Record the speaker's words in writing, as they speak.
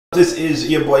This is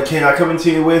your boy K-Dot coming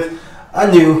to you with a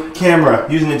new camera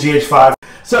using the GH5.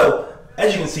 So,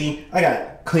 as you can see, I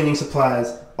got cleaning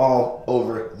supplies all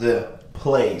over the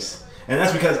place. And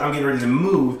that's because I'm getting ready to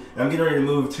move. And I'm getting ready to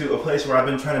move to a place where I've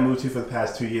been trying to move to for the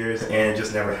past 2 years and it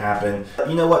just never happened.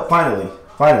 You know what? Finally,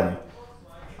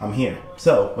 I'm here.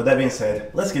 So, with that being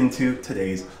said, let's get into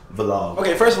today's vlog.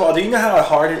 Okay, first of all, do you know how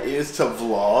hard it is to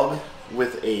vlog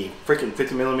with a freaking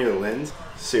 50mm lens?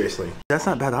 Seriously. That's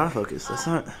not bad autofocus.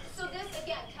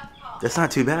 That's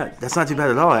not too bad. That's not too bad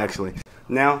at all, actually.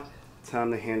 Now, time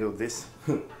to handle this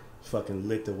fucking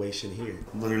licked away shit here.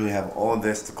 Literally have all of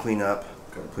this to clean up.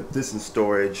 Gotta put this in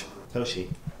storage. Toshi.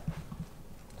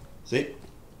 See? You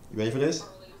ready for this?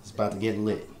 It's about to get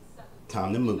lit.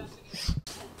 Time to move.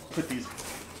 Put these,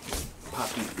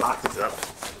 pop these boxes up.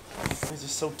 This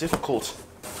is so difficult.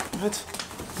 What?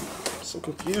 I'm so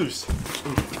confused.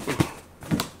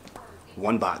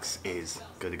 One box is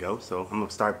good to go, so I'm gonna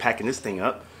start packing this thing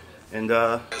up. And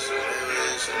hey.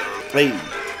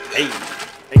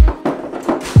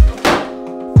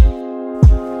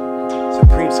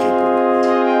 Supreme skateboard.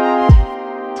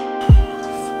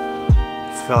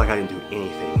 Felt like I didn't do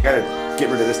anything. I gotta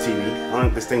get rid of this TV. I don't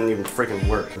think this thing even freaking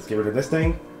work. Let's get rid of this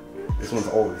thing. This one's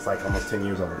old. It's like almost 10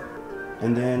 years old.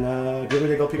 And then get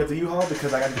ready to go pick up the U-Haul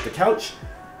because I gotta get the couch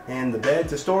and the bed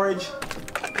to storage.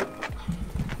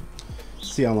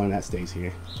 See how long that stays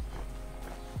here.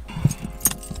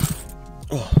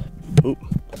 Oh, oop.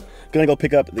 Gonna go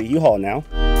pick up the U-Haul now.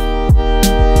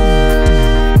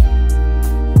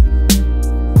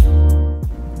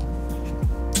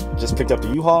 Just picked up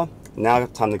the U-Haul. Now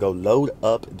time to go load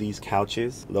up these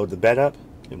couches, load the bed up,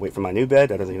 and wait for my new bed.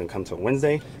 That doesn't even come till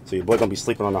Wednesday. So your boy gonna be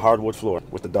sleeping on the hardwood floor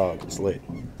with the dog. It's lit.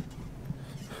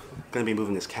 Gonna be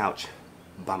moving this couch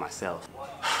by myself.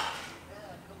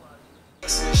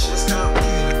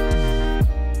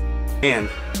 And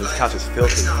this couch is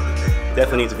filthy.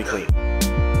 Definitely needs to be cleaned.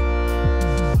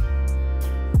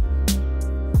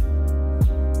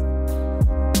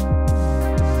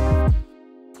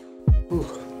 Ooh.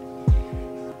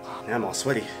 Now I'm all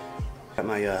sweaty. Got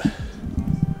my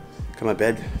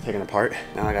bed taken apart.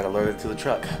 Now I gotta load it to the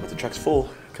truck, but the truck's full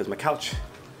because my couch.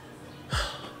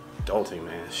 Adulting,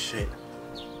 man, shit.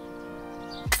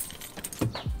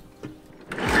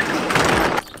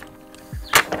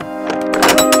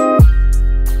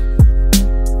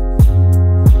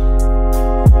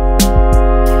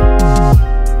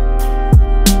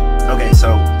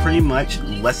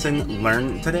 Lesson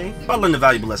learned today. I learned a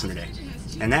valuable lesson today.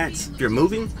 And that's, if you're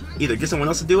moving, either get someone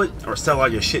else to do it or sell all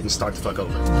your shit and start the fuck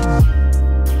over.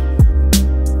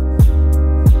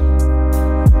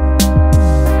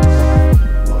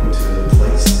 Welcome to the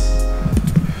place.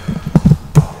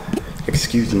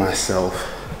 Excuse myself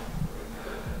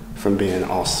from being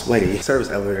all sweaty. Service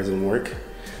elevators didn't work.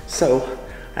 So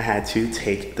I had to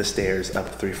take the stairs up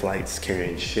 3 flights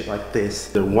carrying shit like this.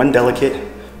 They're one delicate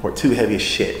or too heavy as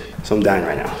shit. So I'm dying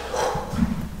right now.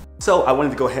 So I wanted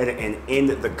to go ahead and end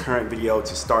the current video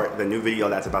to start the new video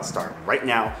that's about to start right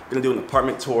now. I'm gonna do an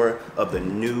apartment tour of the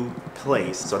new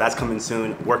place. So that's coming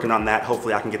soon, working on that.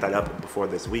 Hopefully I can get that up before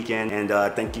this weekend. And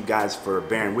thank you guys for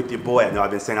bearing with your boy. I know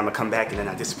I've been saying I'm gonna come back and then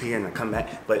I disappear and I come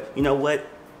back. But you know what?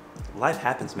 Life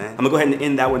happens, man. I'm gonna go ahead and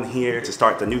end that one here to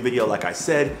start the new video like I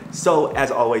said. So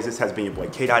as always, this has been your boy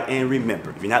K-Dot. And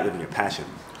remember, if you're not living your passion,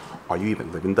 are you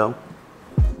even living though?